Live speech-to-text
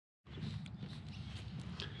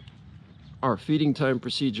Our feeding time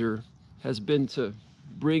procedure has been to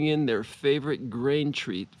bring in their favorite grain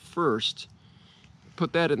treat first,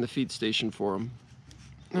 put that in the feed station for them.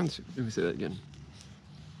 Let me say that again.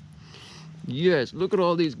 Yes, look at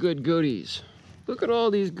all these good goodies. Look at all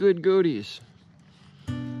these good goodies.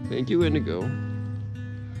 Thank you, Indigo.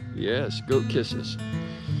 Yes, goat kisses.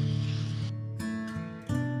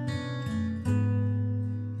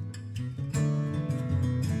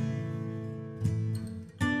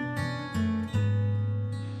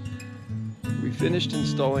 We finished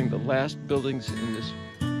installing the last buildings in this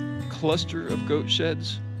cluster of goat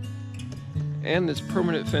sheds and this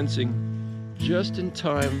permanent fencing just in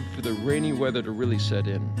time for the rainy weather to really set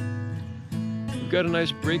in. We've got a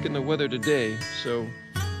nice break in the weather today, so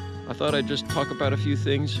I thought I'd just talk about a few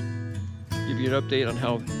things, give you an update on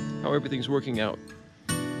how everything's working out.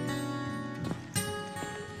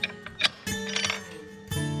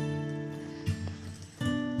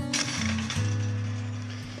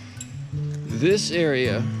 This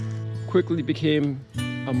area quickly became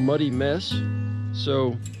a muddy mess,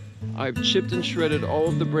 so I've chipped and shredded all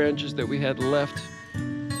of the branches that we had left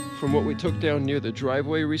from what we took down near the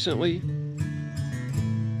driveway recently,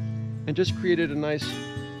 and just created a nice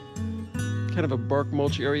kind of a bark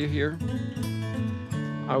mulch area here.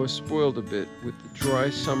 I was spoiled a bit with the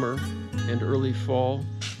dry summer and early fall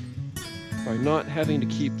by not having to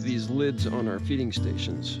keep these lids on our feeding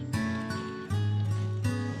stations.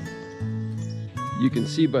 You can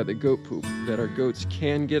see by the goat poop that our goats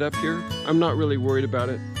can get up here. I'm not really worried about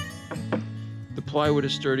it. The plywood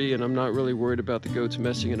is sturdy and I'm not really worried about the goats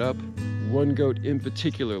messing it up. One goat in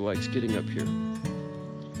particular likes getting up here.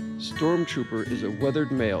 Stormtrooper is a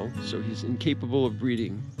weathered male, so he's incapable of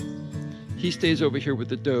breeding. He stays over here with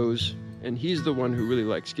the does, and he's the one who really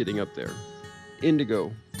likes getting up there.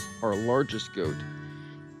 Indigo, our largest goat,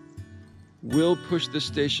 will push this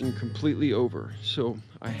station completely over, so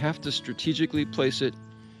I have to strategically place it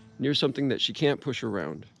near something that she can't push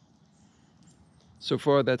around. So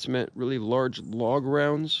far that's meant really large log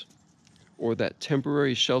rounds or that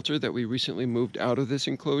temporary shelter that we recently moved out of this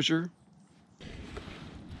enclosure.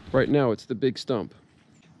 Right now it's the big stump.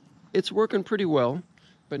 It's working pretty well,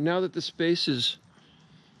 but now that the space is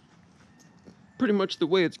pretty much the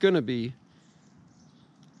way it's gonna be,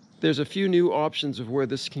 there's a few new options of where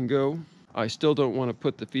this can go. I still don't want to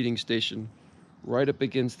put the feeding station right up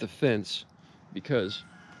against the fence because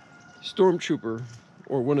Stormtrooper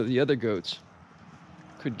or one of the other goats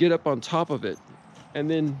could get up on top of it and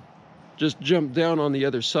then just jump down on the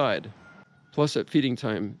other side. Plus at feeding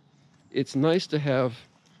time, it's nice to have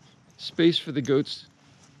space for the goats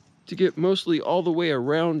to get mostly all the way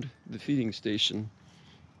around the feeding station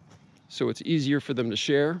so it's easier for them to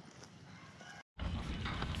share.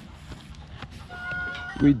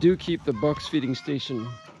 We do keep the bucks feeding station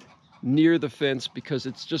near the fence because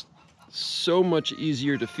it's just so much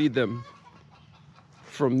easier to feed them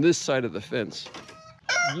from this side of the fence.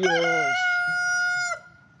 Yes!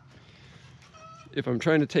 If I'm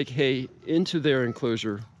trying to take hay into their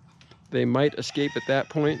enclosure, they might escape at that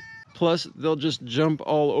point. Plus, they'll just jump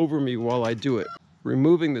all over me while I do it.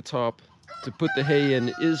 Removing the top to put the hay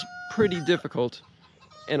in is pretty difficult,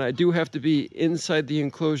 and I do have to be inside the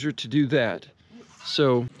enclosure to do that.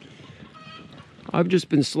 So I've just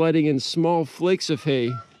been sliding in small flakes of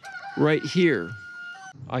hay right here.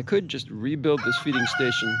 I could just rebuild this feeding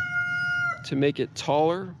station to make it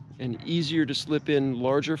taller and easier to slip in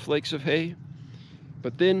larger flakes of hay,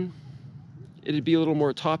 but then it'd be a little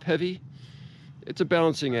more top heavy. It's a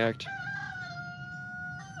balancing act.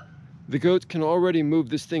 The goats can already move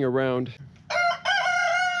this thing around.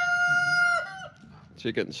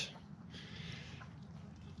 Chickens.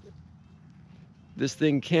 This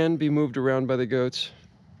thing can be moved around by the goats.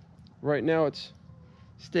 Right now it's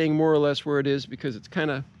staying more or less where it is because it's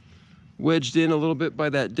kind of wedged in a little bit by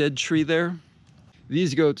that dead tree there.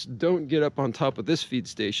 These goats don't get up on top of this feed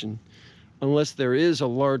station unless there is a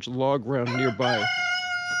large log round nearby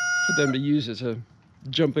for them to use as a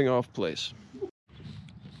jumping off place.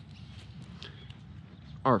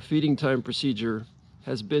 Our feeding time procedure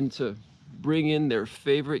has been to bring in their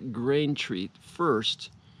favorite grain treat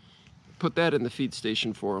first, put that in the feed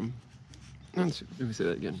station for them. Let me say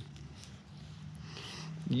that again.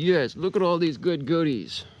 Yes, look at all these good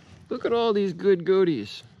goodies. Look at all these good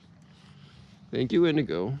goodies. Thank you,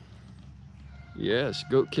 Indigo. Yes,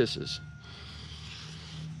 goat kisses.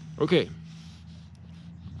 Okay,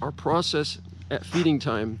 our process at feeding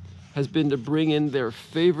time has been to bring in their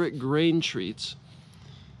favorite grain treats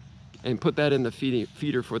and put that in the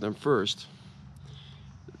feeder for them first.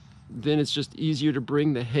 Then it's just easier to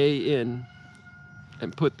bring the hay in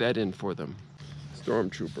and put that in for them.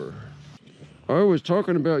 Stormtrooper. I was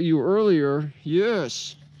talking about you earlier.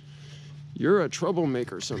 Yes. You're a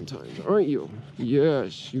troublemaker sometimes, aren't you?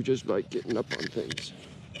 Yes, you just like getting up on things.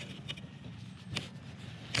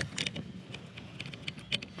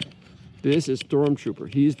 This is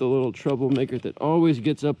Stormtrooper. He's the little troublemaker that always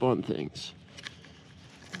gets up on things.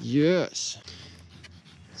 Yes.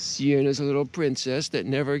 Sienna's a little princess that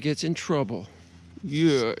never gets in trouble.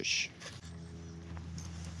 Yes.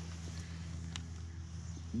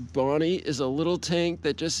 Bonnie is a little tank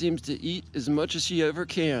that just seems to eat as much as she ever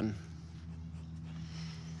can.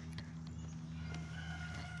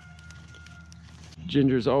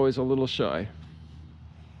 Ginger's always a little shy.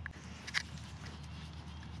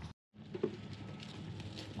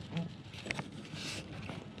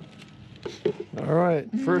 All right,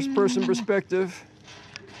 first person perspective,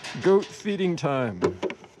 goat feeding time.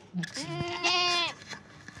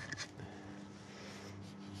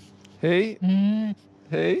 Hey,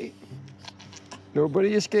 hey,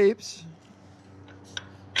 nobody escapes.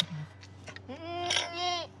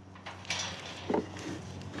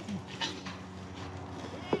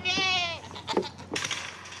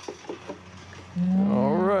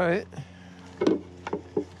 All right.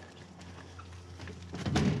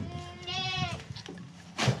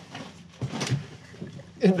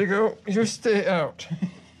 Indigo, you stay out.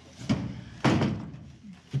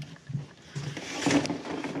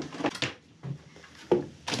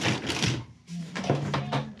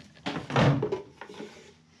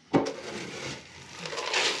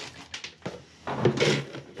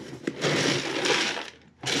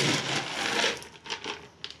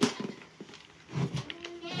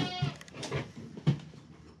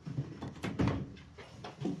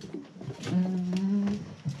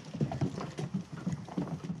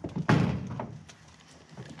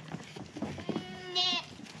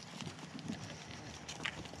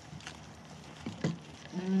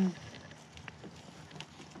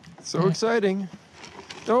 So exciting.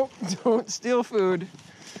 Don't steal food.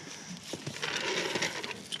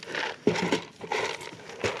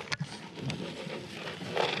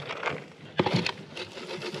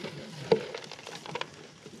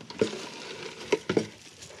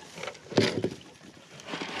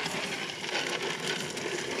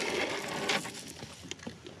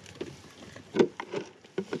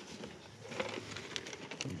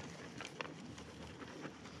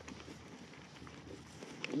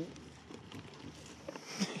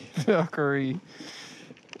 Valkyrie.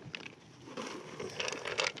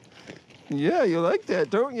 Yeah, you like that,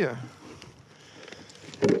 don't you?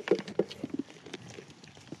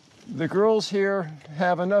 The girls here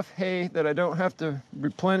have enough hay that I don't have to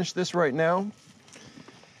replenish this right now.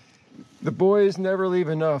 The boys never leave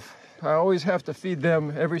enough. I always have to feed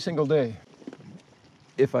them every single day.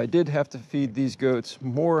 If I did have to feed these goats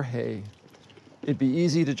more hay, it'd be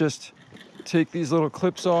easy to just take these little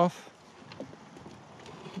clips off,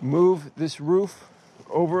 move this roof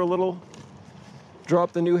over a little,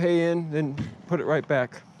 drop the new hay in, then put it right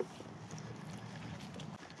back.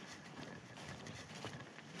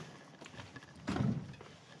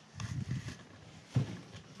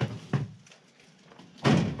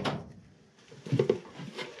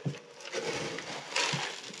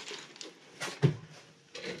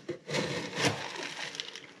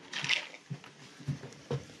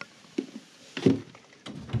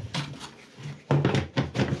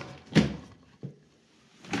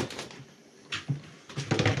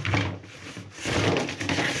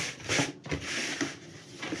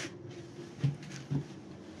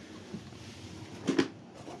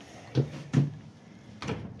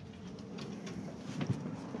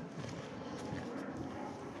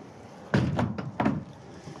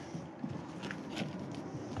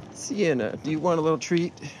 Sienna, do you want a little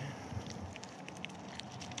treat?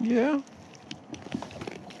 Yeah?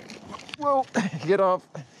 Whoa, get off.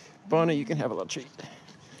 Bonnie, you can have a little treat.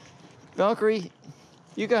 Valkyrie,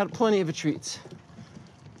 you got plenty of treats.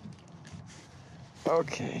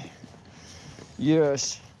 Okay.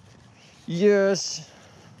 Yes. Yes.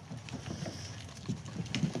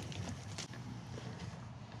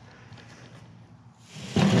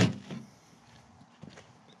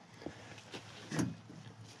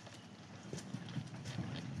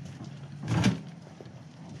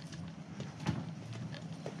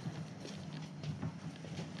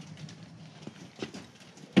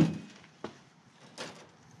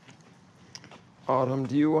 Autumn,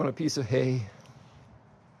 do you want a piece of hay?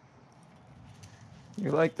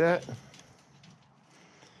 You like that?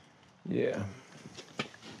 Yeah.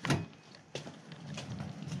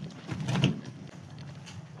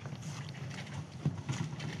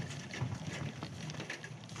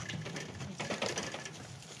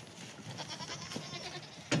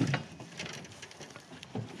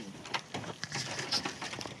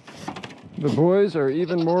 The boys are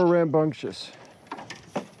even more rambunctious.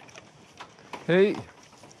 Hey,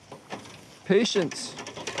 patience.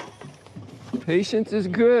 Patience is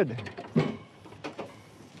good.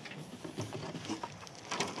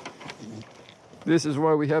 This is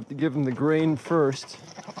why we have to give them the grain first.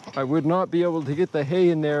 I would not be able to get the hay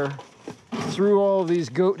in there through all these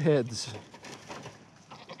goat heads.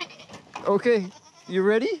 Okay, you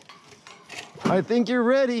ready? I think you're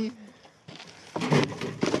ready.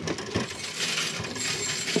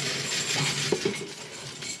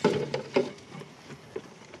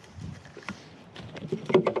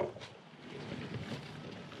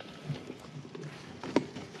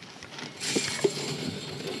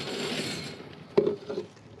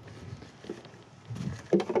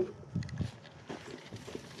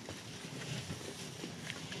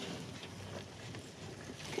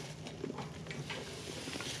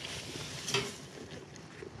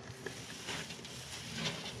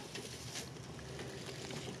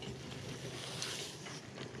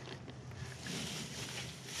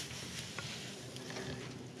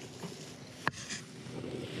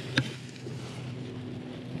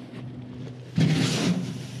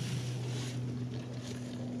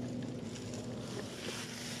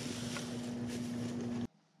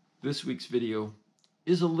 This week's video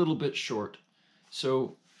is a little bit short,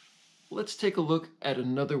 so let's take a look at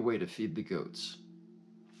another way to feed the goats.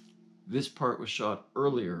 This part was shot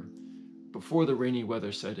earlier, before the rainy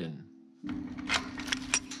weather set in.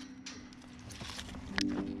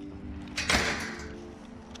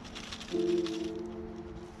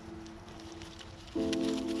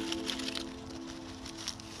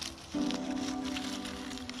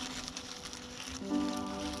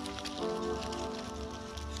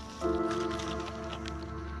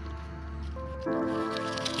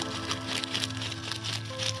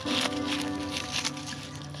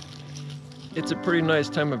 It's a pretty nice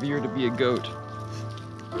time of year to be a goat.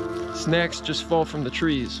 Snacks just fall from the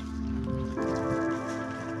trees.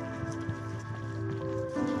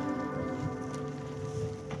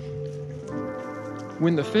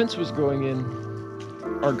 When the fence was going in,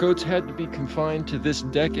 our goats had to be confined to this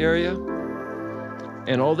deck area,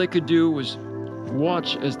 and all they could do was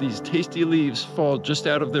watch as these tasty leaves fall just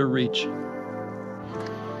out of their reach.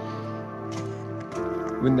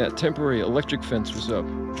 When that temporary electric fence was up,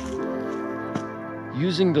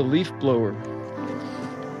 using the leaf blower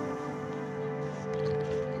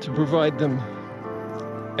to provide them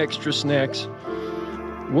extra snacks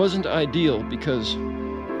wasn't ideal because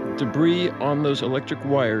debris on those electric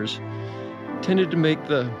wires tended to make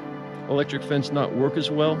the electric fence not work as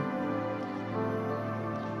well.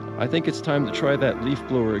 I think it's time to try that leaf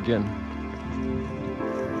blower again.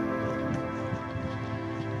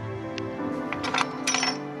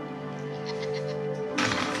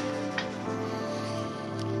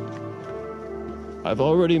 I've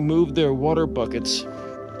already moved their water buckets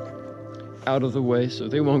out of the way so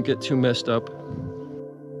they won't get too messed up.